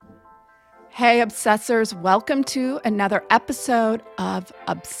Hey, Obsessors, welcome to another episode of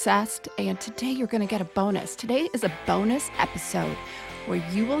Obsessed. And today you're going to get a bonus. Today is a bonus episode where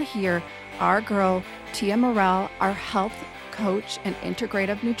you will hear our girl, Tia Morell, our health coach and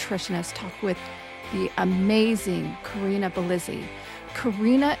integrative nutritionist, talk with the amazing Corinna Bellizzi.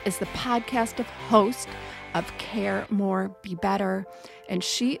 Corinna is the podcast host of Care More, Be Better, and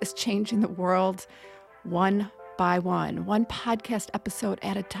she is changing the world one by one podcast episode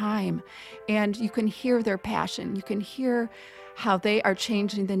at a time. And you can hear their passion. You can hear how they are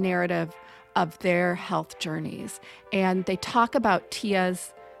changing the narrative of their health journeys. And they talk about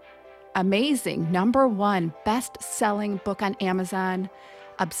Tia's amazing #1 best-selling book on Amazon,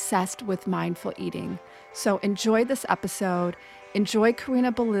 Obsessed with Mindful Eating. So enjoy this episode. Enjoy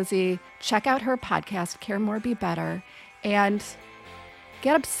Corinna Bellizzi. Check out her podcast, Care More, Be Better, and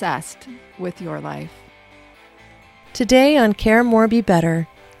get obsessed with your life. Today on Care More, Be Better,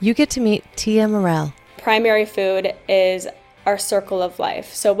 you get to meet Tia Morell. Primary food is our circle of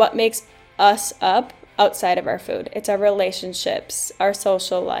life. So what makes us up outside of our food? It's our relationships, our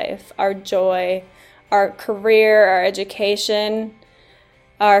social life, our joy, our career, our education,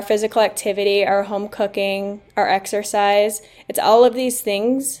 our physical activity, our home cooking, our exercise. It's all of these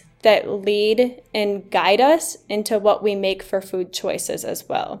things that lead and guide us into what we make for food choices as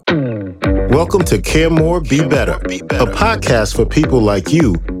well. Welcome to Care More, Be Better, a podcast for people like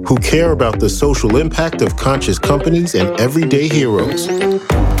you who care about the social impact of conscious companies and everyday heroes.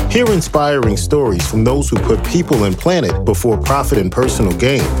 Hear inspiring stories from those who put people and planet before profit and personal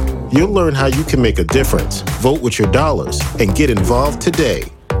gain. You'll learn how you can make a difference, vote with your dollars, and get involved today.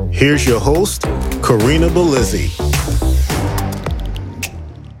 Here's your host, Corinna Bellizzi.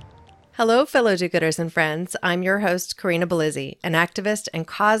 Hello, fellow do-gooders and friends. I'm your host, Corinna Bellizzi, an activist and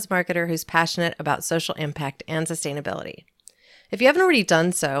cause marketer who's passionate about social impact and sustainability. If you haven't already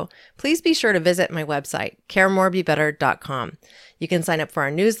done so, please be sure to visit my website, caremorebebetter.com. You can sign up for our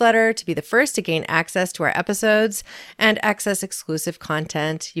newsletter to be the first to gain access to our episodes and access exclusive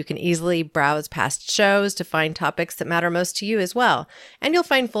content. You can easily browse past shows to find topics that matter most to you as well. And you'll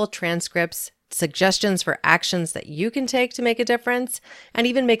find full transcripts, suggestions for actions that you can take to make a difference, and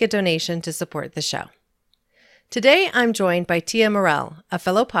even make a donation to support the show. Today, I'm joined by Tia Morell, a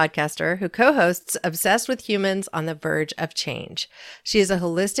fellow podcaster who co-hosts Obsessed with Humans on the Verge of Change. She is a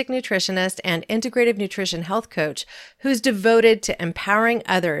holistic nutritionist and integrative nutrition health coach who's devoted to empowering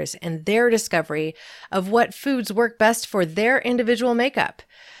others in their discovery of what foods work best for their individual makeup.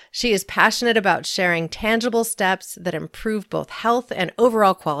 She is passionate about sharing tangible steps that improve both health and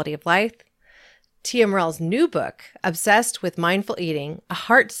overall quality of life. Tia Morell's new book, Obsessed with Mindful Eating, a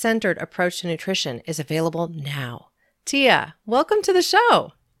heart-centered approach to nutrition, is available now. Tia, welcome to the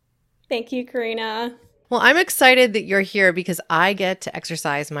show. Thank you, Corinna. Well, I'm excited that you're here because I get to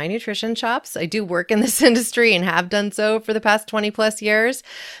exercise my nutrition chops. I do work in this industry and have done so for the past 20 plus years.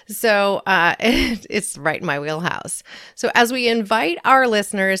 So it's right in my wheelhouse. So as we invite our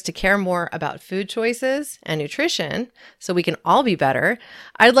listeners to care more about food choices and nutrition so we can all be better,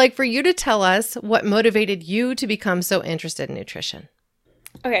 I'd like for you to tell us what motivated you to become so interested in nutrition.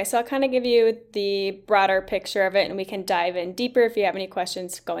 Okay, so I'll kind of give you the broader picture of it and we can dive in deeper if you have any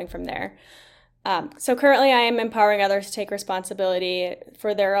questions going from there. So currently I am empowering others to take responsibility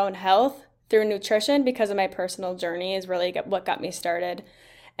for their own health through nutrition because of my personal journey is really what got me started.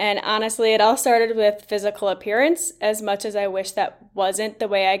 And honestly, it all started with physical appearance. As much as I wish that wasn't the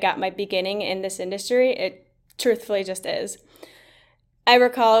way I got my beginning in this industry, it truthfully just is. I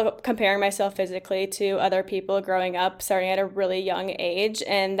recall comparing myself physically to other people growing up, starting at a really young age,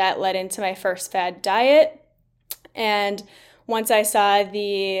 and that led into my first fad diet. And once I saw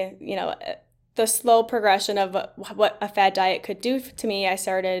the slow progression of what a fad diet could do to me, I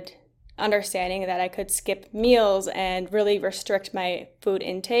started understanding that I could skip meals and really restrict my food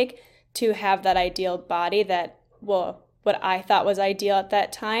intake to have that ideal body that, what I thought was ideal at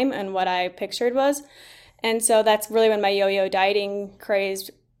that time and what I pictured was. And so that's really when my yo-yo dieting craze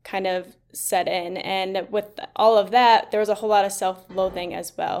kind of set in. And with all of that, there was a whole lot of self-loathing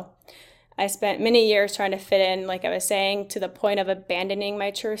as well. I spent many years trying to fit in, like I was saying, to the point of abandoning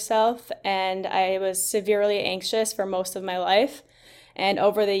my true self, and I was severely anxious for most of my life. And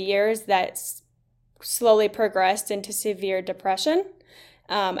over the years, that slowly progressed into severe depression.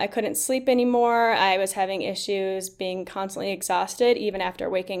 I couldn't sleep anymore. I was having issues being constantly exhausted, even after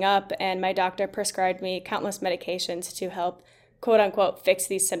waking up, and my doctor prescribed me countless medications to help, quote unquote, fix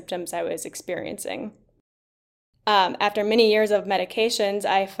these symptoms I was experiencing. After many years of medications,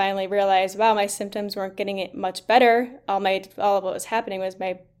 I finally realized, wow, my symptoms weren't getting much better. All of what was happening was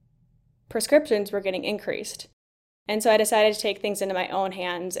my prescriptions were getting increased. And so I decided to take things into my own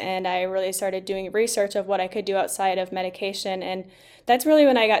hands, and I really started doing research of what I could do outside of medication. And that's really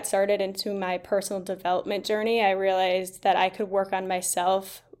when I got started into my personal development journey. I realized that I could work on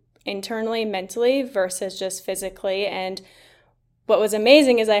myself internally, mentally, versus just physically. And what was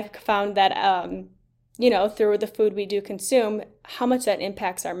amazing is I found that, through the food we do consume, how much that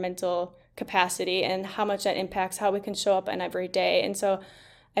impacts our mental capacity and how much that impacts how we can show up on every day. And so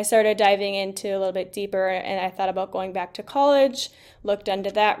I started diving into a little bit deeper, and I thought about going back to college, looked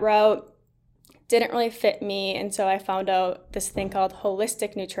into that route, didn't really fit me. And so I found out this thing called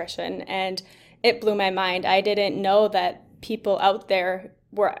holistic nutrition, and it blew my mind. I didn't know that people out there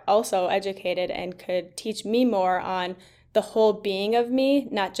were also educated and could teach me more on the whole being of me,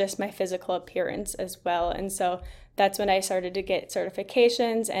 not just my physical appearance as well. And so that's when I started to get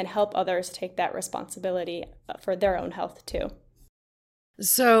certifications and help others take that responsibility for their own health too.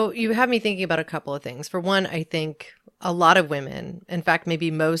 So you have me thinking about a couple of things. For one, I think a lot of women, in fact,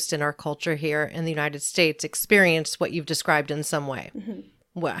 maybe most in our culture here in the United States, experienced what you've described in some way.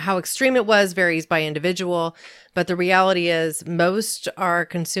 Mm-hmm. How extreme it was varies by individual, but the reality is most are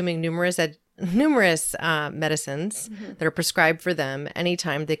consuming numerous medicines mm-hmm. that are prescribed for them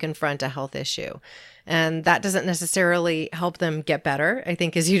anytime they confront a health issue. And that doesn't necessarily help them get better, I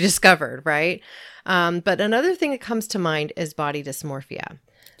think, as you discovered, right? But another thing that comes to mind is body dysmorphia.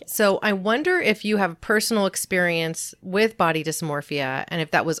 Yes. So I wonder if you have personal experience with body dysmorphia and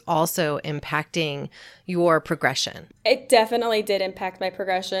if that was also impacting your progression. It definitely did impact my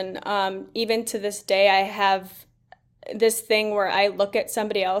progression. Even to this day, I have this thing where I look at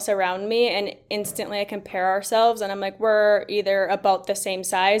somebody else around me and instantly I compare ourselves and I'm like, we're either about the same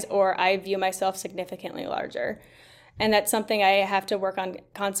size or I view myself significantly larger. And that's something I have to work on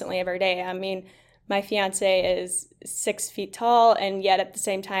constantly every day. I mean, my fiance is 6 feet tall and yet at the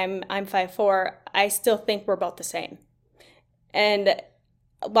same time I'm 5'4". I still think we're about the same. And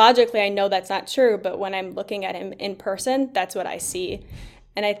logically, I know that's not true, but when I'm looking at him in person, that's what I see.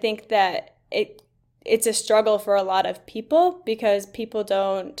 And I think that it's a struggle for a lot of people because people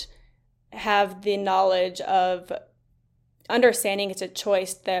don't have the knowledge of understanding it's a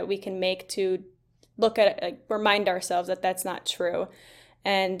choice that we can make to look at it, like remind ourselves that that's not true,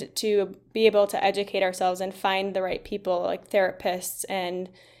 and to be able to educate ourselves and find the right people like therapists and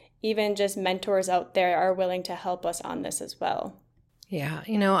even just mentors out there are willing to help us on this as well. Yeah,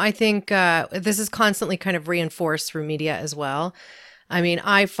 I think this is constantly kind of reinforced through media as well. I mean,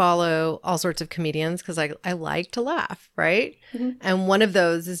 I follow all sorts of comedians because I like to laugh, right? Mm-hmm. And one of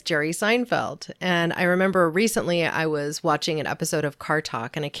those is Jerry Seinfeld. And I remember recently I was watching an episode of Car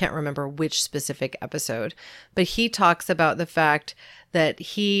Talk, and I can't remember which specific episode, but he talks about the fact that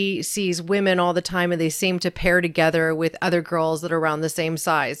he sees women all the time and they seem to pair together with other girls that are around the same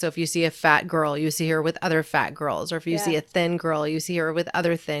size. So if you see a fat girl, you see her with other fat girls. Or if you see a thin girl, you see her with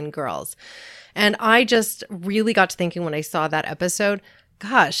other thin girls. And I just really got to thinking when I saw that episode,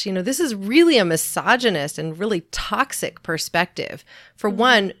 gosh, this is really a misogynist and really toxic perspective. For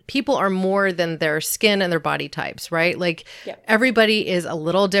one, people are more than their skin and their body types, right? Like everybody is a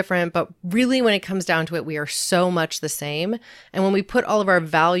little different, but really when it comes down to it, we are so much the same. And when we put all of our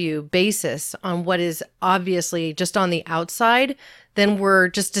value basis on what is obviously just on the outside, then we're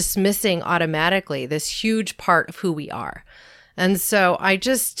just dismissing automatically this huge part of who we are. And so I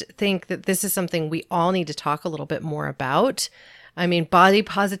just think that this is something we all need to talk a little bit more about. I mean, body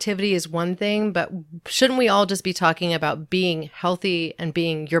positivity is one thing, but shouldn't we all just be talking about being healthy and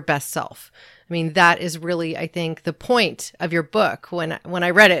being your best self? I mean, that is really, I think, the point of your book. When I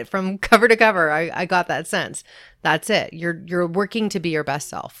read it from cover to cover, I got that sense. That's it. You're working to be your best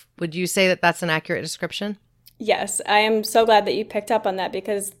self. Would you say that that's an accurate description? Yes, I am so glad that you picked up on that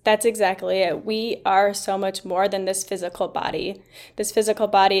because that's exactly it. We are so much more than this physical body. This physical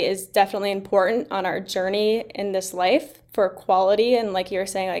body is definitely important on our journey in this life for quality. And like you were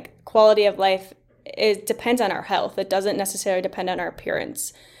saying, like quality of life, it depends on our health. It doesn't necessarily depend on our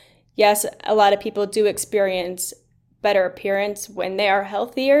appearance. Yes, a lot of people do experience better appearance when they are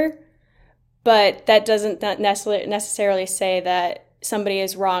healthier, but that doesn't necessarily say that somebody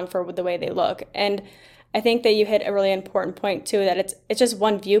is wrong for the way they look. And I think that you hit a really important point too, that it's just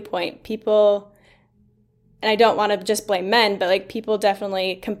one viewpoint. People, and I don't want to just blame men, but like people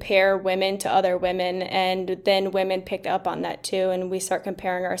definitely compare women to other women, and then women pick up on that too, and we start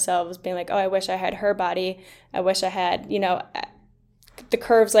comparing ourselves, being like, oh, I wish I had her body. I wish I had, the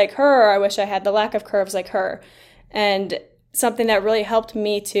curves like her, or I wish I had the lack of curves like her. And something that really helped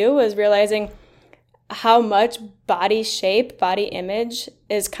me too was realizing how much body shape, body image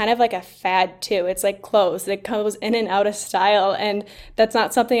is kind of like a fad too. It's like clothes. It goes in and out of style. And that's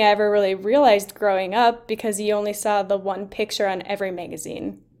not something I ever really realized growing up because you only saw the one picture on every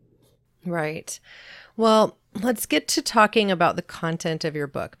magazine. Right. Well, let's get to talking about the content of your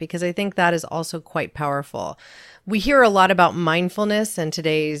book, because I think that is also quite powerful. We hear a lot about mindfulness in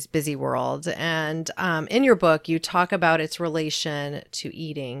today's busy world. And in your book, you talk about its relation to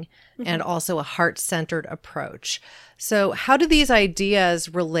eating and also a heart-centered approach. So how do these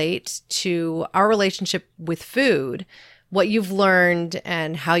ideas relate to our relationship with food, what you've learned,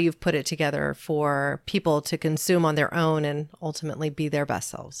 and how you've put it together for people to consume on their own and ultimately be their best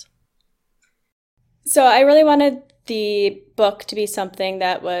selves? So I really wanted the book to be something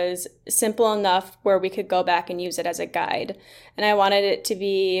that was simple enough where we could go back and use it as a guide. And I wanted it to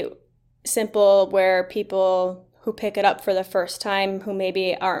be simple where people who pick it up for the first time, who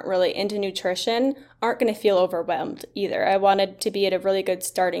maybe aren't really into nutrition, aren't going to feel overwhelmed either. I wanted to be at a really good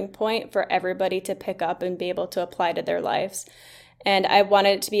starting point for everybody to pick up and be able to apply to their lives. And I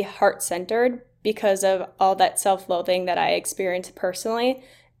wanted it to be heart-centered because of all that self-loathing that I experienced personally.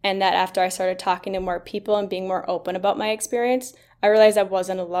 And that after I started talking to more people and being more open about my experience, I realized I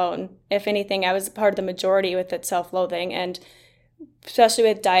wasn't alone. If anything, I was part of the majority with that self-loathing. And especially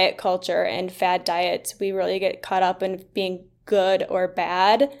with diet culture and fad diets, we really get caught up in being good or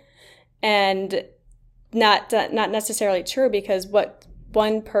bad. And not necessarily true, because what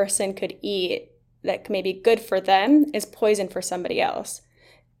one person could eat that may be good for them is poison for somebody else.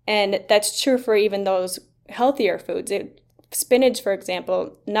 And that's true for even those healthier foods. Spinach, for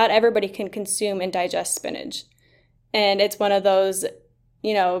example, not everybody can consume and digest spinach. And it's one of those,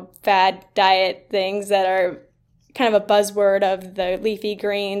 fad diet things that are kind of a buzzword of the leafy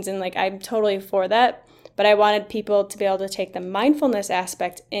greens. And I'm totally for that. But I wanted people to be able to take the mindfulness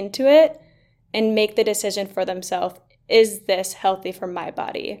aspect into it and make the decision for themselves. Is this healthy for my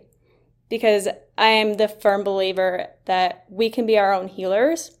body? Because I am the firm believer that we can be our own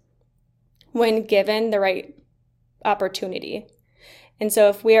healers when given the right opportunity. And so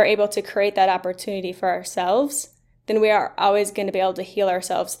if we are able to create that opportunity for ourselves, then we are always going to be able to heal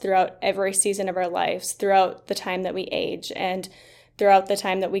ourselves throughout every season of our lives, throughout the time that we age, and throughout the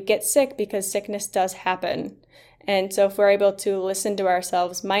time that we get sick, because sickness does happen. And so if we're able to listen to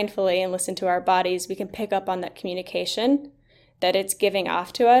ourselves mindfully and listen to our bodies, we can pick up on that communication that it's giving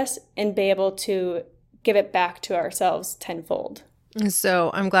off to us and be able to give it back to ourselves tenfold.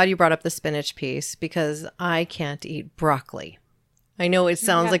 So I'm glad you brought up the spinach piece, because I can't eat broccoli. I know it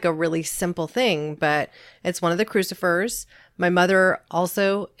sounds like a really simple thing, but it's one of the crucifers. My mother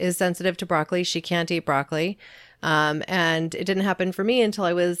also is sensitive to broccoli. She can't eat broccoli. And it didn't happen for me until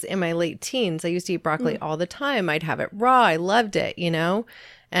I was in my late teens. I used to eat broccoli all the time. I'd have it raw. I loved it,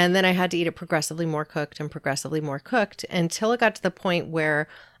 And then I had to eat it progressively more cooked until it got to the point where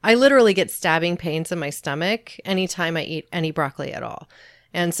I literally get stabbing pains in my stomach anytime I eat any broccoli at all.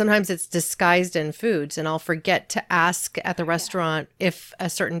 And sometimes it's disguised in foods, and I'll forget to ask at the restaurant if a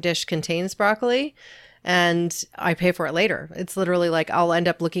certain dish contains broccoli, and I pay for it later. It's literally I'll end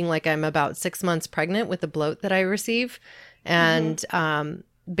up looking like I'm about 6 months pregnant with the bloat that I receive, and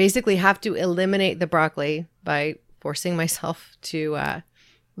basically have to eliminate the broccoli by forcing myself to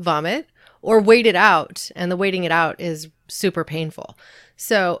vomit or wait it out. And the waiting it out is super painful.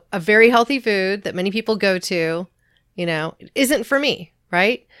 So a very healthy food that many people go to, isn't for me,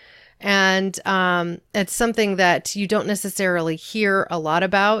 right? And it's something that you don't necessarily hear a lot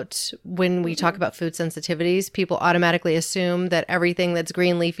about when we talk about food sensitivities. People automatically assume that everything that's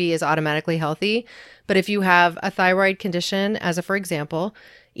green leafy is automatically healthy. But if you have a thyroid condition, for example,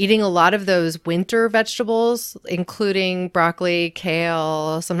 eating a lot of those winter vegetables, including broccoli,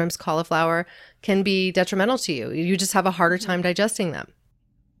 kale, sometimes cauliflower, can be detrimental to you. You just have a harder time digesting them.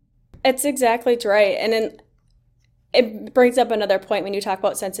 It's exactly right. And then it brings up another point when you talk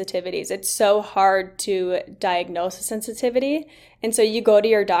about sensitivities. It's so hard to diagnose a sensitivity. And so you go to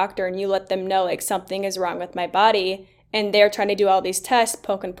your doctor and you let them know something is wrong with my body. And they're trying to do all these tests,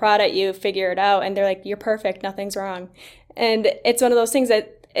 poke and prod at you, figure it out. And they're like, you're perfect, nothing's wrong. And it's one of those things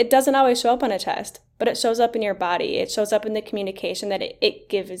that it doesn't always show up on a test, but it shows up in your body. It shows up in the communication that it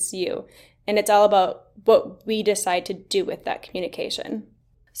gives you. And it's all about what we decide to do with that communication.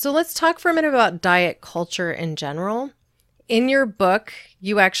 So let's talk for a minute about diet culture in general. In your book,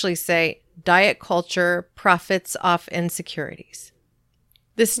 you actually say diet culture profits off insecurities.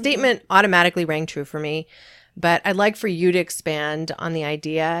 This statement automatically rang true for me, but I'd like for you to expand on the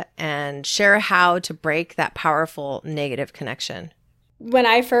idea and share how to break that powerful negative connection. When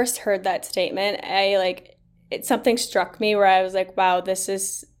I first heard that statement, something struck me where I was like, wow, this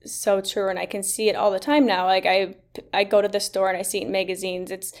is so true. And I can see it all the time now. Like I go to the store and I see it in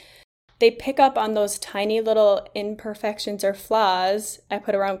magazines. They pick up on those tiny little imperfections or flaws. I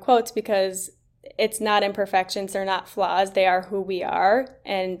put around quotes because it's not imperfections. They're not flaws. They are who we are.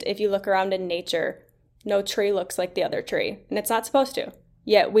 And if you look around in nature, no tree looks like the other tree. And it's not supposed to.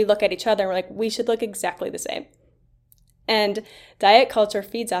 Yet we look at each other and we're like, we should look exactly the same. And diet culture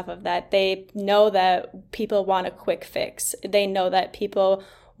feeds off of that. They know that people want a quick fix. They know that people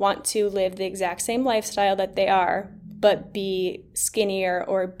want to live the exact same lifestyle that they are, but be skinnier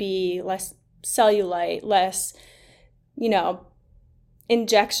or be less cellulite, less,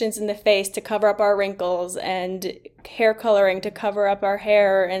 injections in the face to cover up our wrinkles and hair coloring to cover up our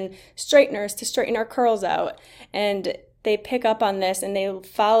hair and straighteners to straighten our curls out. And they pick up on this and they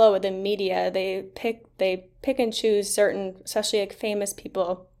follow the media. They pick and choose certain, especially like famous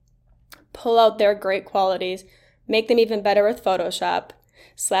people, pull out their great qualities, make them even better with Photoshop,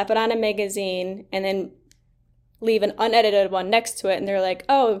 slap it on a magazine, and then leave an unedited one next to it. And they're like,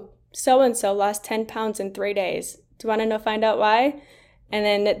 oh, so-and-so lost 10 pounds in 3 days. Do you want to find out why? And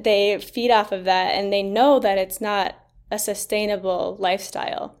then they feed off of that, and they know that it's not a sustainable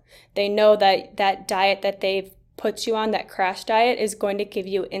lifestyle. They know that that diet that they've put you on, that crash diet, is going to give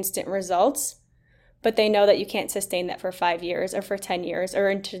you instant results, but they know that you can't sustain that for 5 years or for 10 years or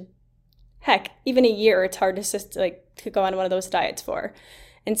into, heck, even a year. It's hard to go on one of those diets for.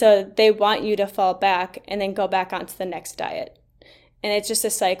 And so they want you to fall back and then go back onto the next diet. And it's just a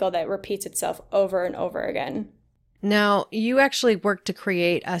cycle that repeats itself over and over again. Now, you actually worked to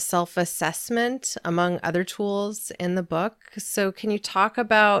create a self-assessment among other tools in the book. So can you talk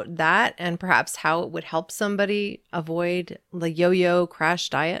about that and perhaps how it would help somebody avoid the yo-yo crash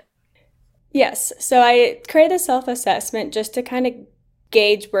diet? Yes. So I created a self-assessment just to kind of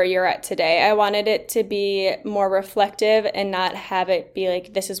gauge where you're at today. I wanted it to be more reflective and not have it be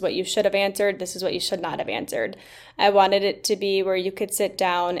like, this is what you should have answered, this is what you should not have answered. I wanted it to be where you could sit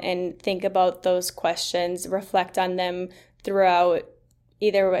down and think about those questions, reflect on them throughout,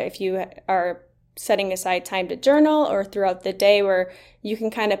 either if you are setting aside time to journal or throughout the day, where you can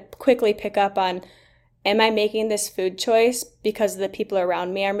kind of quickly pick up on, am I making this food choice because the people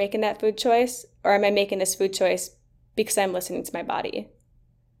around me are making that food choice? Or am I making this food choice because I'm listening to my body?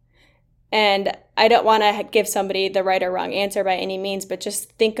 And I don't want to give somebody the right or wrong answer by any means, but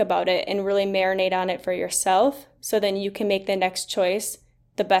just think about it and really marinate on it for yourself, so then you can make the next choice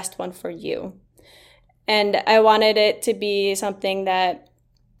the best one for you. And I wanted it to be something that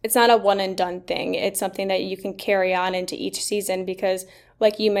it's not a one and done thing. It's something that you can carry on into each season, because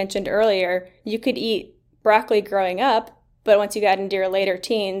like you mentioned earlier, you could eat broccoli growing up, but once you got into your later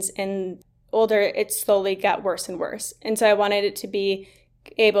teens and older, it slowly got worse and worse. And so I wanted it to be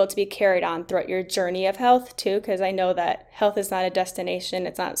able to be carried on throughout your journey of health too, because I know that health is not a destination.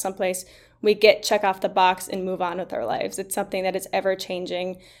 It's not someplace we check off the box and move on with our lives. It's something that is ever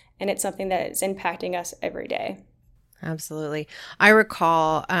changing, and it's something that is impacting us every day. Absolutely. I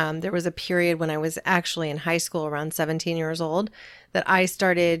recall there was a period when I was actually in high school, around 17 years old, that I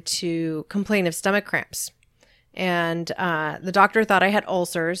started to complain of stomach cramps. And the doctor thought I had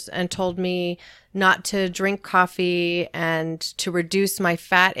ulcers and told me not to drink coffee and to reduce my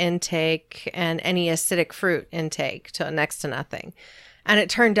fat intake and any acidic fruit intake to next to nothing. And it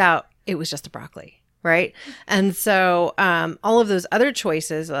turned out it was just a broccoli. Right. And so all of those other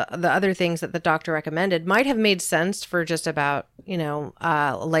choices, the other things that the doctor recommended might have made sense for just about,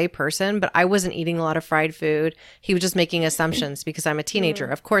 a lay person, but I wasn't eating a lot of fried food. He was just making assumptions because I'm a teenager.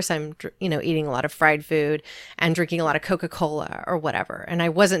 Of course, I'm, eating a lot of fried food and drinking a lot of Coca-Cola or whatever. And I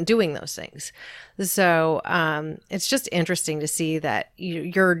wasn't doing those things. So it's just interesting to see that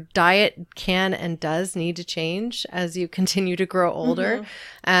your diet can and does need to change as you continue to grow older. Mm-hmm.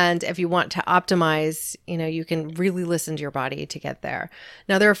 And if you want to optimize, you can really listen to your body to get there.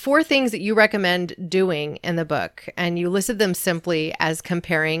 Now, there are 4 things that you recommend doing in the book, and you listed them simply as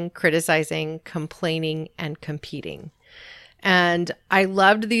comparing, criticizing, complaining, and competing. And I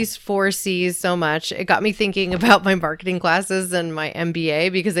loved these 4 C's so much. It got me thinking about my marketing classes and my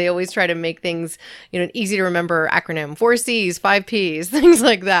MBA, because they always try to make things, an easy to remember acronym, 4 C's, 5 P's, things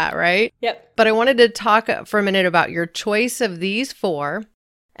like that, right? Yep. But I wanted to talk for a minute about your choice of these 4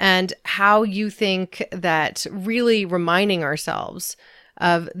 and how you think that really reminding ourselves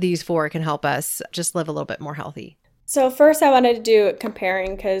of these 4 can help us just live a little bit more healthy. So first I wanted to do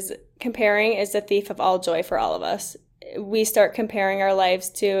comparing, because comparing is the thief of all joy for all of us. We start comparing our lives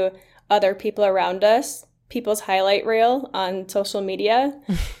to other people around us, people's highlight reel on social media.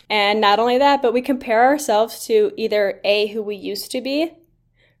 And not only that, but we compare ourselves to either A, who we used to be,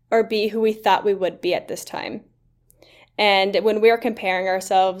 or B, who we thought we would be at this time. And when we are comparing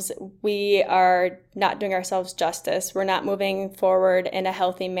ourselves, we are not doing ourselves justice. We're not moving forward in a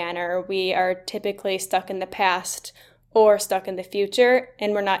healthy manner. We are typically stuck in the past or stuck in the future,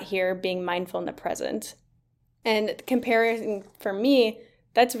 and we're not here being mindful in the present. And comparing, for me,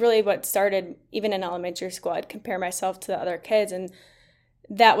 that's really what started even in elementary school. I'd compare myself to the other kids, and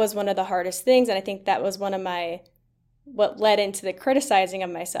that was one of the hardest things. And I think that was one of what led into the criticizing of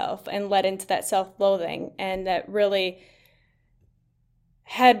myself and led into that self-loathing. And that really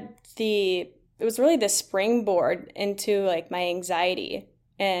it was really the springboard into like my anxiety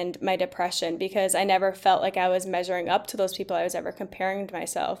and my depression, because I never felt like I was measuring up to those people I was ever comparing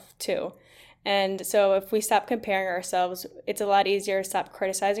myself to. And so if we stop comparing ourselves, it's a lot easier to stop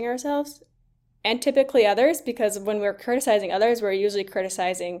criticizing ourselves and typically others, because when we're criticizing others, we're usually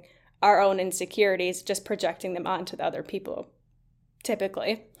criticizing our own insecurities, just projecting them onto the other people,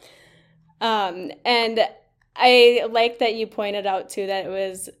 typically. And I like that you pointed out, too, that it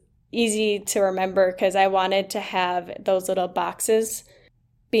was easy to remember, because I wanted to have those little boxes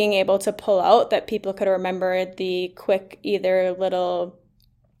being able to pull out that people could remember the quick either little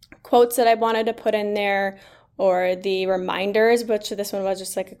quotes that I wanted to put in there, or the reminders, which this one was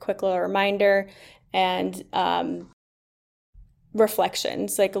just like a quick little reminder, and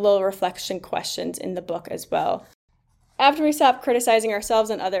reflections, like little reflection questions in the book as well. After we stopped criticizing ourselves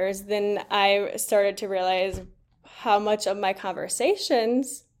and others, then I started to realize how much of my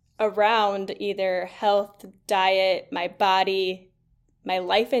conversations around either health, diet, my body, my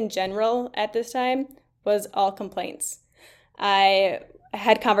life in general at this time was all complaints. I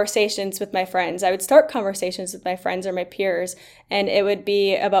had conversations with my friends. I would start conversations with my friends or my peers, and it would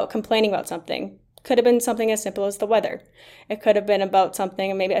be about complaining about something. Could have been something as simple as the weather. It could have been about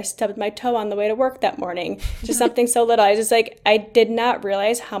something, maybe I stubbed my toe on the way to work that morning. Just something so little. I did not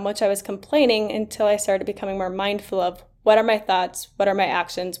realize how much I was complaining until I started becoming more mindful of what are my thoughts, what are my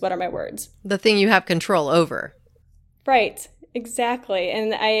actions, what are my words. The thing you have control over. Right, exactly.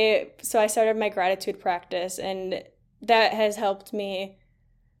 And I started my gratitude practice, and that has helped me,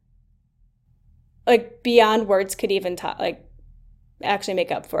 like, beyond words could even talk, like, actually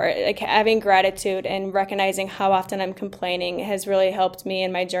make up for it. Like, having gratitude and recognizing how often I'm complaining has really helped me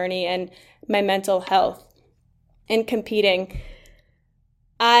in my journey and my mental health. And competing,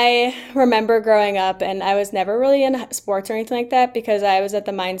 I remember growing up, and I was never really in sports or anything like that, because I was at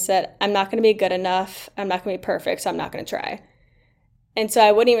the mindset, I'm not going to be good enough, I'm not going to be perfect, so I'm not going to try. And so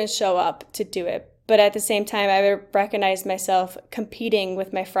I wouldn't even show up to do it. But at the same time, I would recognize myself competing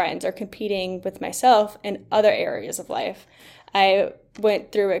with my friends or competing with myself in other areas of life. I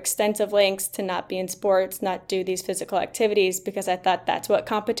went through extensive lengths to not be in sports, not do these physical activities, because I thought that's what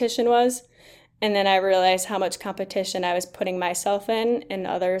competition was. And then I realized how much competition I was putting myself in and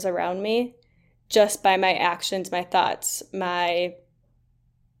others around me just by my actions, my thoughts, the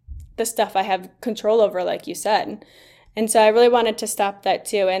stuff I have control over, like you said. And so I really wanted to stop that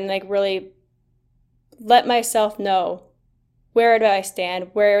too, and like really let myself know, where do I stand?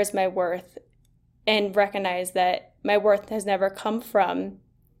 Where is my worth? And recognize that my worth has never come from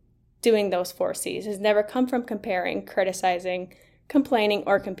doing those 4 C's, has never come from comparing, criticizing, complaining,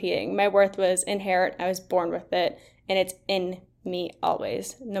 or competing. My worth was inherent. I was born with it, and it's in me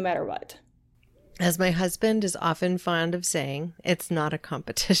always, no matter what. As my husband is often fond of saying, it's not a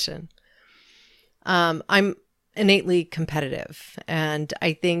competition. I'm innately competitive, and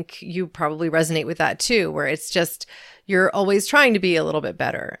I think you probably resonate with that too, where it's just you're always trying to be a little bit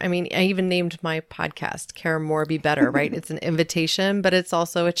better. I mean, I even named my podcast Care More, Be Better, right? It's an invitation, but it's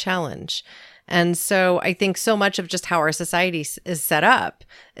also a challenge. And so I think so much of just how our society is set up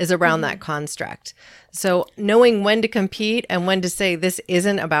is around that construct. So knowing when to compete and when to say this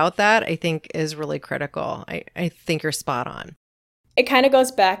isn't about that, I think is really critical. I think you're spot on. It kind of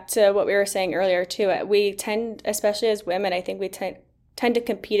goes back to what we were saying earlier, too. We tend, especially as women, I think we tend to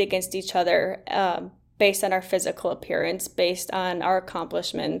compete against each other based on our physical appearance, based on our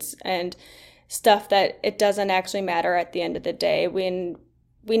accomplishments, and stuff that it doesn't actually matter at the end of the day.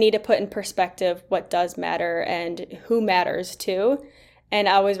 We need to put in perspective what does matter and who matters, too, and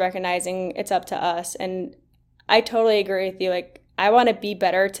always recognizing it's up to us. And I totally agree with you. Like, I want to be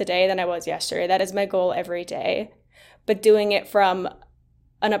better today than I was yesterday. That is my goal every day. But doing it from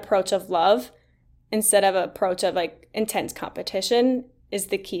an approach of love instead of an approach of like intense competition is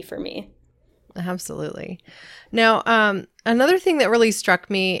the key for me. Absolutely. Now, another thing that really struck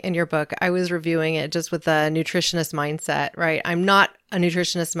me in your book, I was reviewing it just with a nutritionist mindset, right? I'm not a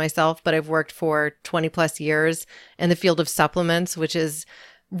nutritionist myself, but I've worked for 20 plus years in the field of supplements, which is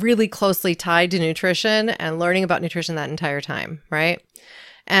really closely tied to nutrition, and learning about nutrition that entire time, right?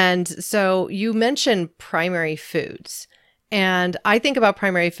 And so you mentioned primary foods. And I think about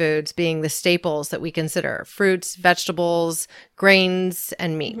primary foods being the staples that we consider: fruits, vegetables, grains,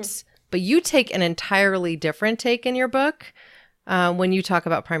 and meats. But you take an entirely different take in your book when you talk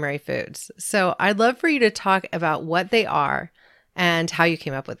about primary foods. So I'd love for you to talk about what they are and how you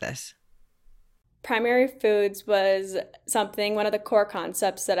came up with this. Primary foods was one of the core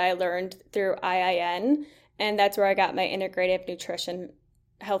concepts that I learned through IIN, and that's where I got my integrative nutrition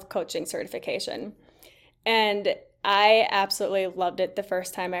health coaching certification. And I absolutely loved it the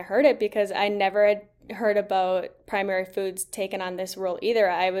first time I heard it, because I never had heard about primary foods taking on this role either.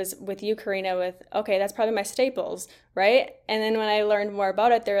 I was with you, Corinna, with, okay, that's probably my staples, right? And then when I learned more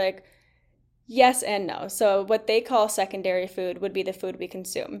about it, they're like, yes and no. So what they call secondary food would be the food we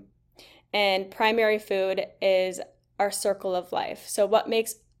consume. And primary food is our circle of life. So what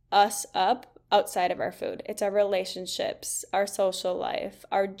makes us up outside of our food? It's our relationships, our social life,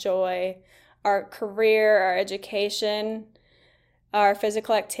 our joy, our career, our education, our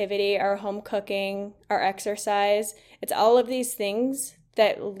physical activity, our home cooking, our exercise. It's all of these things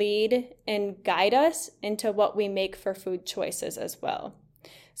that lead and guide us into what we make for food choices as well.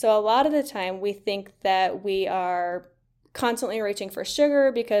 So a lot of the time we think that we are constantly reaching for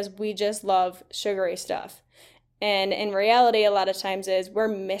sugar because we just love sugary stuff. And in reality, a lot of times we're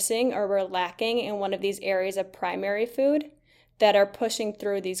missing or we're lacking in one of these areas of primary food that are pushing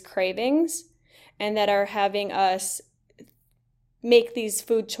through these cravings and that are having us make these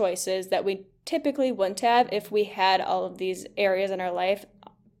food choices that we typically wouldn't have if we had all of these areas in our life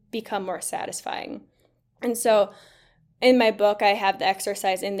become more satisfying. And so in my book, I have the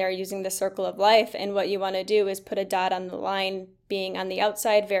exercise in there using the circle of life. And what you want to do is put a dot on the line, being on the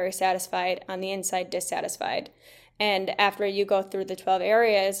outside, very satisfied, on the inside, dissatisfied. And after you go through the 12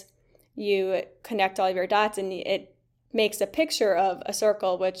 areas, you connect all of your dots and it makes a picture of a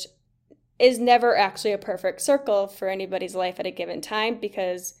circle, which is never actually a perfect circle for anybody's life at a given time,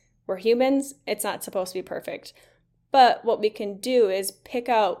 because we're humans. It's not supposed to be perfect. But what we can do is pick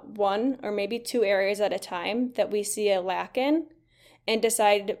out one or maybe two areas at a time that we see a lack in and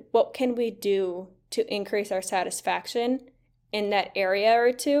decide what can we do to increase our satisfaction in that area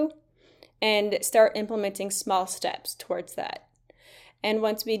or two, and start implementing small steps towards that. And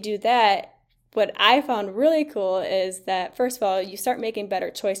once we do that, what I found really cool is that, first of all, you start making better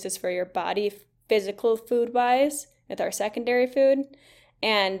choices for your body, physical food-wise, with our secondary food.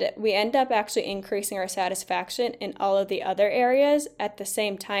 And we end up actually increasing our satisfaction in all of the other areas at the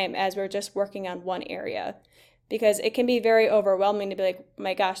same time as we're just working on one area. Because it can be very overwhelming to be like,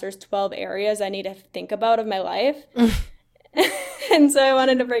 my gosh, there's 12 areas I need to think about of my life. And so I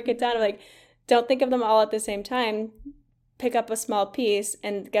wanted to break it down. I'm like, don't think of them all at the same time. Pick up a small piece,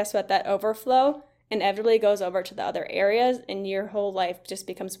 and guess what? That overflow inevitably goes over to the other areas, and your whole life just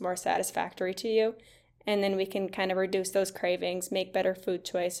becomes more satisfactory to you. And then we can kind of reduce those cravings, make better food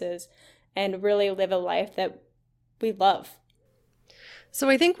choices, and really live a life that we love. So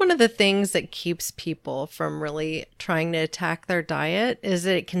I think one of the things that keeps people from really trying to attack their diet is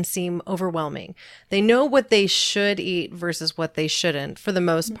that it can seem overwhelming. They know what they should eat versus what they shouldn't for the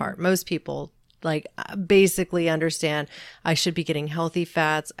most part. Most people basically understand I should be getting healthy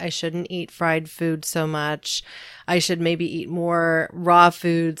fats. I shouldn't eat fried food so much. I should maybe eat more raw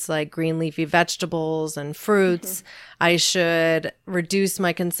foods like green leafy vegetables and fruits. I should reduce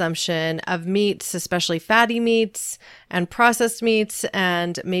my consumption of meats, especially fatty meats and processed meats,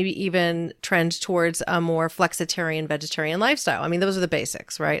 and maybe even trend towards a more flexitarian, vegetarian lifestyle. I mean, those are the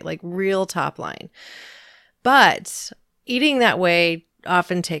basics, right? Like real top line. But eating that way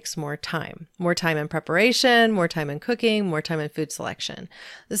often takes more time in preparation, more time in cooking, more time in food selection.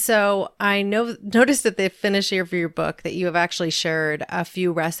 So I noticed at the finish of your book that you have actually shared a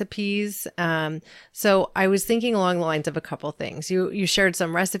few recipes. So I was thinking along the lines of a couple things. You shared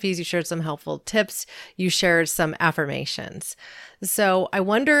some recipes, you shared some helpful tips, you shared some affirmations. So I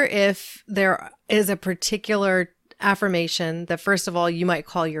wonder if there is a particular affirmation that, first of all, you might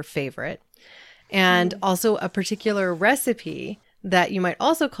call your favorite, and also a particular recipe that you might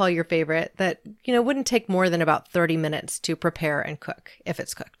also call your favorite that, wouldn't take more than about 30 minutes to prepare and cook if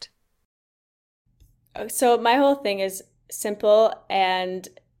it's cooked. So my whole thing is simple and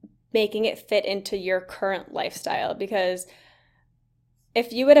making it fit into your current lifestyle, because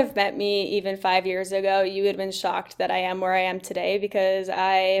if you would have met me even 5 years ago, you would have been shocked that I am where I am today, because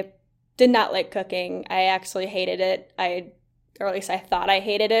I did not like cooking. I actually hated it. Or at least I thought I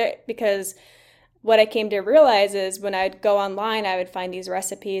hated it, because what I came to realize is when I'd go online, I would find these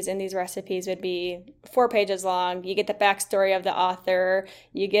recipes, and these recipes would be 4 pages long. You get the backstory of the author,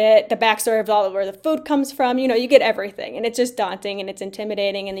 you get the backstory of all where the food comes from, you get everything. And it's just daunting and it's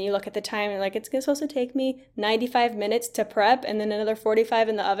intimidating. And then you look at the time and like, it's supposed to take me 95 minutes to prep and then another 45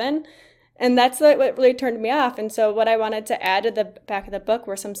 in the oven. And that's what really turned me off. And so what I wanted to add to the back of the book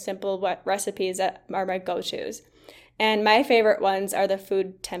were some simple recipes that are my go-tos. And my favorite ones are the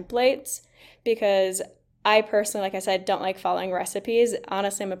food templates, because I personally, like I said, don't like following recipes.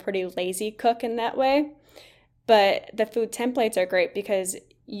 Honestly, I'm a pretty lazy cook in that way. But the food templates are great because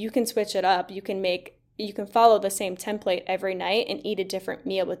you can switch it up. You can follow the same template every night and eat a different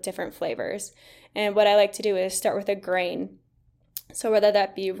meal with different flavors. And what I like to do is start with a grain. So whether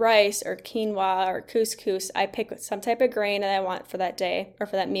that be rice or quinoa or couscous, I pick some type of grain that I want for that day or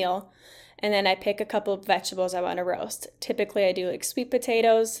for that meal. And then I pick a couple of vegetables I want to roast. Typically, I do like sweet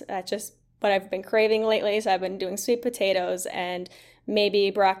potatoes. That's just what I've been craving lately. So I've been doing sweet potatoes and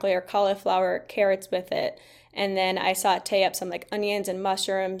maybe broccoli or cauliflower, carrots with it. And then I saute up some like onions and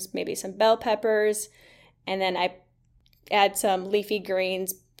mushrooms, maybe some bell peppers. And then I add some leafy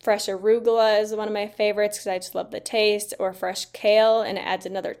greens. Fresh arugula is one of my favorites because I just love the taste, or fresh kale, and it adds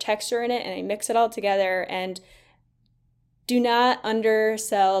another texture in it. And I mix it all together. And do not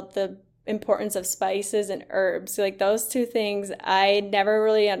undersell the importance of spices and herbs. Like those two things I never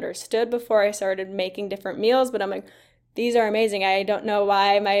really understood before I started making different meals, but I'm like, these are amazing. I don't know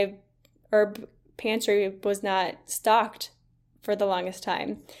why my herb pantry was not stocked for the longest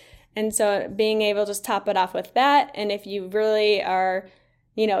time. And so being able to just top it off with that, and if you really are,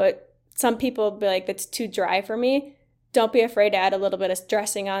 some people be like, that's too dry for me, don't be afraid to add a little bit of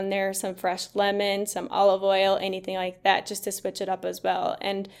dressing on there, some fresh lemon, some olive oil, anything like that, just to switch it up as well.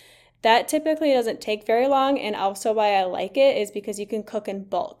 And that typically doesn't take very long, and also why I like it is because you can cook in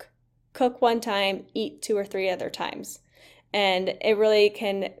bulk. Cook one time, eat 2 or 3 other times. And it really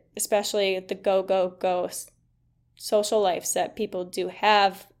can, especially the go social lives that people do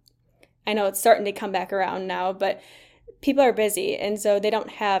have. I know it's starting to come back around now, but people are busy, and so they don't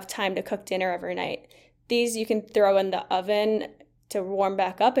have time to cook dinner every night. These you can throw in the oven to warm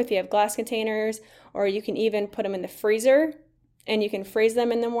back up if you have glass containers, or you can even put them in the freezer. And you can freeze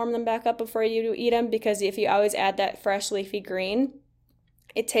them and then warm them back up before you eat them, because if you always add that fresh leafy green,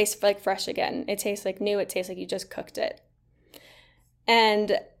 it tastes like fresh again. It tastes like new. It tastes like you just cooked it.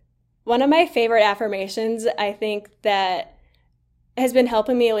 And one of my favorite affirmations, I think, that has been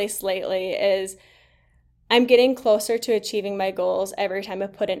helping me at least lately is I'm getting closer to achieving my goals every time I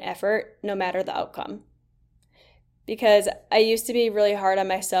put in effort, no matter the outcome. Because I used to be really hard on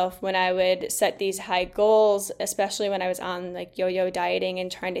myself when I would set these high goals, especially when I was on like yo-yo dieting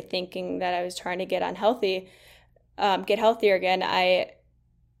and thinking that I was trying to get get healthier again. I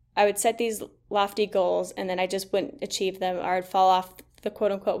would set these lofty goals and then I just wouldn't achieve them, or I'd fall off the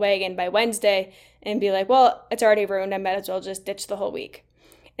quote unquote wagon by Wednesday and be like, well, it's already ruined. I might as well just ditch the whole week.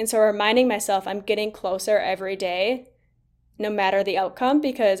 And so reminding myself I'm getting closer every day, no matter the outcome,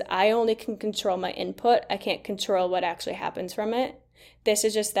 because I only can control my input. I can't control what actually happens from it. This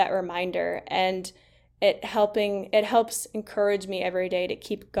is just that reminder, and it helps encourage me every day to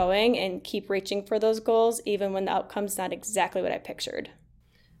keep going and keep reaching for those goals, even when the outcome's not exactly what I pictured.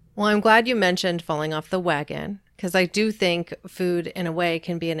 Well, I'm glad you mentioned falling off the wagon, because I do think food in a way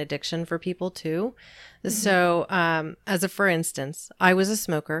can be an addiction for people too. Mm-hmm. So for instance, I was a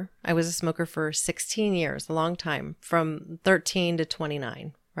smoker. I was a smoker for 16 years, a long time, from 13 to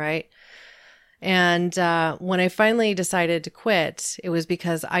 29, right? And when I finally decided to quit, it was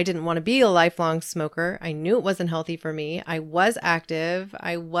because I didn't want to be a lifelong smoker. I knew it wasn't healthy for me. I was active.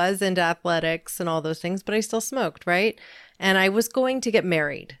 I was into athletics and all those things, but I still smoked, right? And I was going to get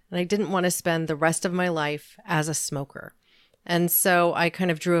married, and I didn't want to spend the rest of my life as a smoker. And so I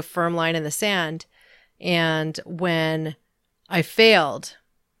kind of drew a firm line in the sand. And when I failed,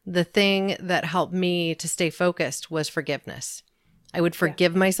 the thing that helped me to stay focused was forgiveness. I would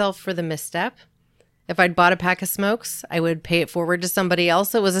forgive myself for the misstep. If I'd bought a pack of smokes, I would pay it forward to somebody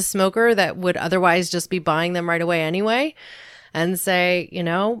else that was a smoker that would otherwise just be buying them right away anyway, and say,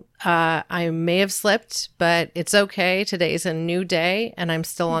 I may have slipped, but it's okay. Today's a new day and I'm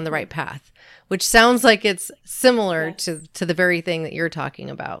still on the right path, which sounds like it's similar to the very thing that you're talking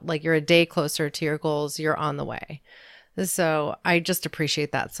about. Like you're a day closer to your goals, you're on the way. So I just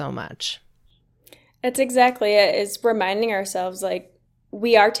appreciate that so much. It's exactly it, is reminding ourselves like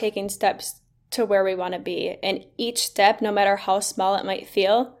we are taking steps to where we want to be. And each step, no matter how small it might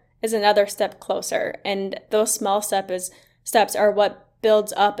feel, is another step closer. And those small steps are what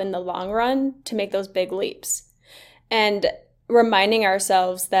builds up in the long run to make those big leaps. And reminding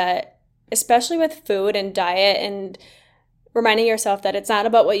ourselves that especially with food and diet, and reminding yourself that it's not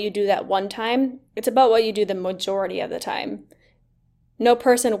about what you do that one time, it's about what you do the majority of the time. No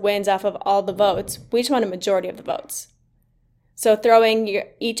person wins off of all the votes. We just want a majority of the votes. So throwing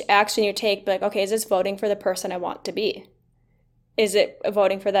each action you take, be like, okay, is this voting for the person I want to be? Is it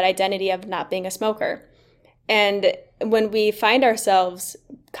voting for that identity of not being a smoker? And when we find ourselves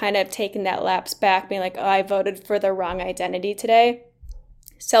kind of taking that lapse back, being like, oh, I voted for the wrong identity today,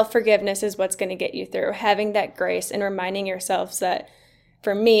 self-forgiveness is what's going to get you through. Having that grace and reminding yourselves that,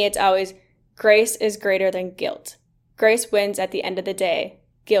 for me, it's always grace is greater than guilt. Grace wins at the end of the day.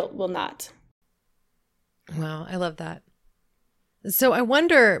 Guilt will not. Wow, I love that. So I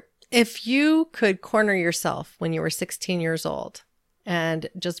wonder if you could corner yourself when you were 16 years old and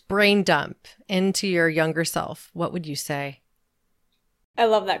just brain dump into your younger self, what would you say? I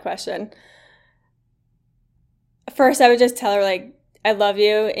love that question. First, I would just tell her, like, I love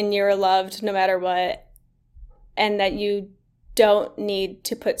you and you're loved no matter what, and that you don't need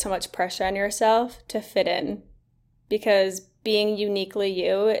to put so much pressure on yourself to fit in, because being uniquely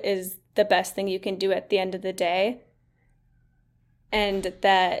you is the best thing you can do at the end of the day, and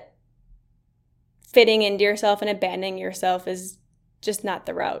that fitting into yourself and abandoning yourself is just not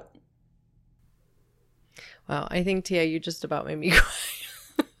the route. Wow, I think, Tia, you just about made me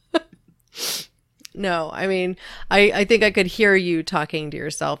cry. No, I mean, I think I could hear you talking to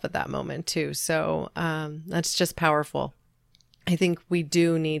yourself at that moment too. So that's just powerful. I think we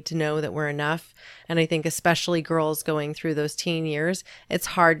do need to know that we're enough. And I think especially girls going through those teen years, it's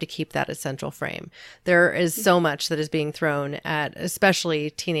hard to keep that essential frame. There is so much that is being thrown at especially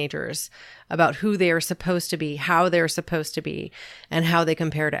teenagers about who they are supposed to be, how they're supposed to be, and how they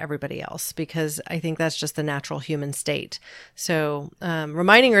compare to everybody else, because I think that's just the natural human state. So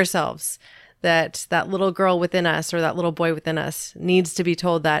reminding ourselves that that little girl within us or that little boy within us needs to be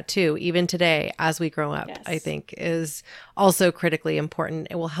told that too, even today as we grow up, yes, I think is also critically important.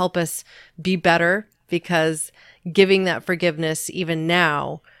 It will help us be better, because giving that forgiveness even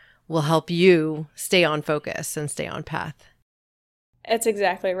now will help you stay on focus and stay on path. That's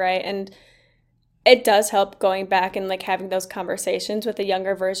exactly right. And it does help going back and like having those conversations with a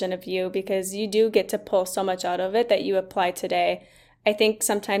younger version of you, because you do get to pull so much out of it that you apply today. I think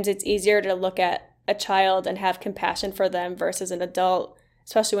sometimes it's easier to look at a child and have compassion for them versus an adult,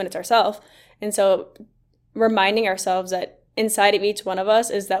 especially when it's ourselves. And so reminding ourselves that inside of each one of us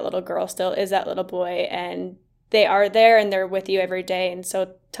is that little girl still, is that little boy, and they are there and they're with you every day. And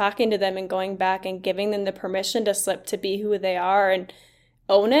so talking to them and going back and giving them the permission to slip to be who they are and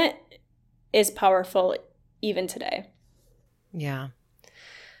own it is powerful even today. Yeah.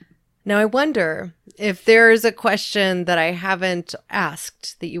 Now, I wonder if there's a question that I haven't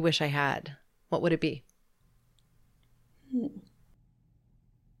asked that you wish I had. What would it be?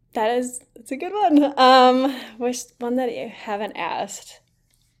 That's a good one. Wish one that you haven't asked.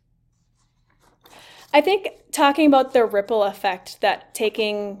 I think talking about the ripple effect that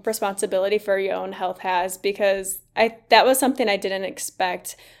taking responsibility for your own health has, because that was something I didn't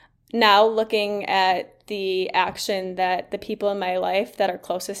expect. Now looking at the action that the people in my life that are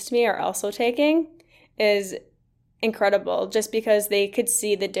closest to me are also taking is incredible, just because they could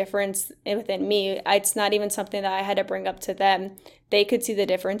see the difference within me. It's not even something that I had to bring up to them. They could see the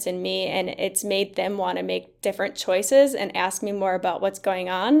difference in me, and it's made them want to make different choices and ask me more about what's going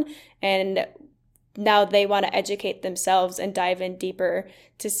on. And now they want to educate themselves and dive in deeper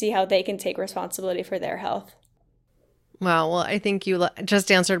to see how they can take responsibility for their health. Wow. Well, I think you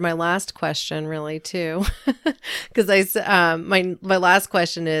just answered my last question really too, because my last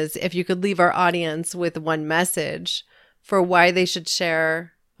question is, if you could leave our audience with one message for why they should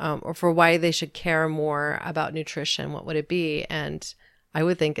share or for why they should care more about nutrition, what would it be? And I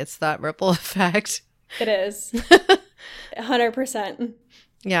would think it's that ripple effect. It is 100%.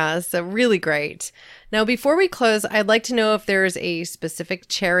 Yeah, so really great. Now, before we close, I'd like to know if there's a specific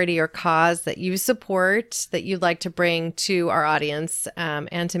charity or cause that you support that you'd like to bring to our audience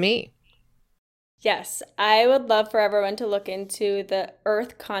and to me. Yes, I would love for everyone to look into the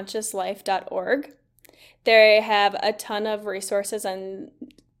earthconsciouslife.org. They have a ton of resources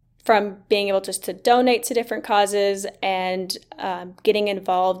from being able just to donate to different causes and getting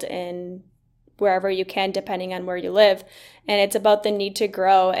involved in wherever you can, depending on where you live. And it's about the need to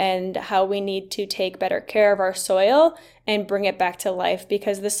grow and how we need to take better care of our soil and bring it back to life,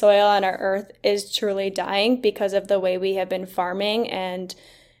 because the soil on our earth is truly dying because of the way we have been farming. And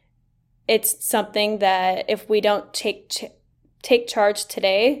it's something that if we don't take charge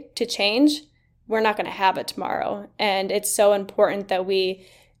today to change, we're not going to have it tomorrow. And it's so important that we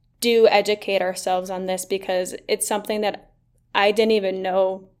do educate ourselves on this, because it's something that I didn't even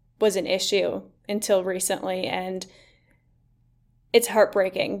know was an issue until recently. And it's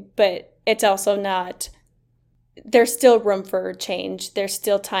heartbreaking, but it's also not, there's still room for change. There's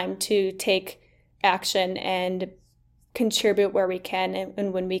still time to take action and contribute where we can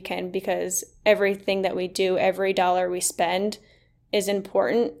and when we can, because everything that we do, every dollar we spend is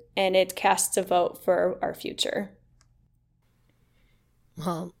important, and it casts a vote for our future.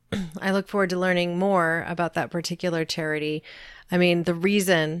 Well, I look forward to learning more about that particular charity. I mean, the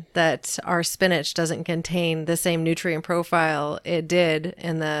reason that our spinach doesn't contain the same nutrient profile it did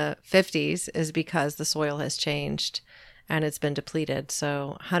in the 50s is because the soil has changed and it's been depleted.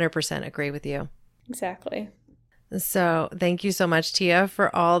 So 100% agree with you. Exactly. So thank you so much, Tia,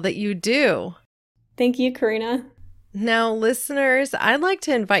 for all that you do. Thank you, Corinna. Now, listeners, I'd like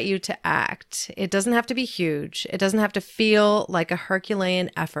to invite you to act. It doesn't have to be huge. It doesn't have to feel like a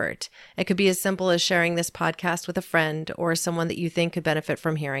Herculean effort. It could be as simple as sharing this podcast with a friend or someone that you think could benefit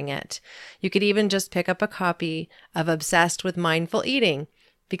from hearing it. You could even just pick up a copy of Obsessed with Mindful Eating,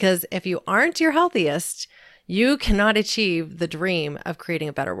 because if you aren't your healthiest, you cannot achieve the dream of creating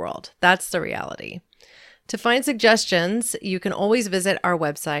a better world. That's the reality. To find suggestions, you can always visit our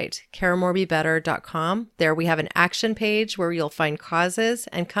website, caremorebebetter.com. There we have an action page where you'll find causes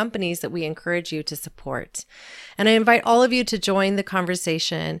and companies that we encourage you to support. And I invite all of you to join the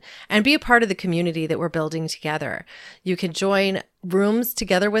conversation and be a part of the community that we're building together. You can join rooms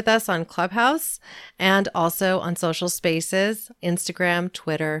together with us on Clubhouse and also on social spaces, Instagram,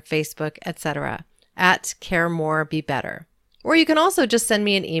 Twitter, Facebook, etc. at caremorebebetter. Or you can also just send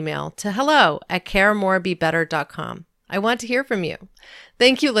me an email to hello@caremorebebetter.com. I want to hear from you.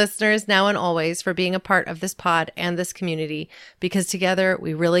 Thank you, listeners, now and always, for being a part of this pod and this community, because together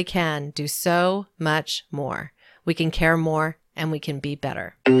we really can do so much more. We can care more and we can be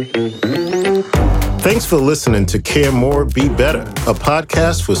better. Thanks for listening to Care More, Be Better, a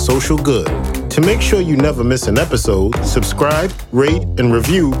podcast for social good. To make sure you never miss an episode, subscribe, rate, and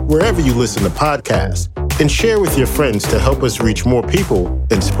review wherever you listen to podcasts, and share with your friends to help us reach more people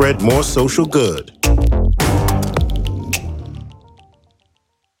and spread more social good.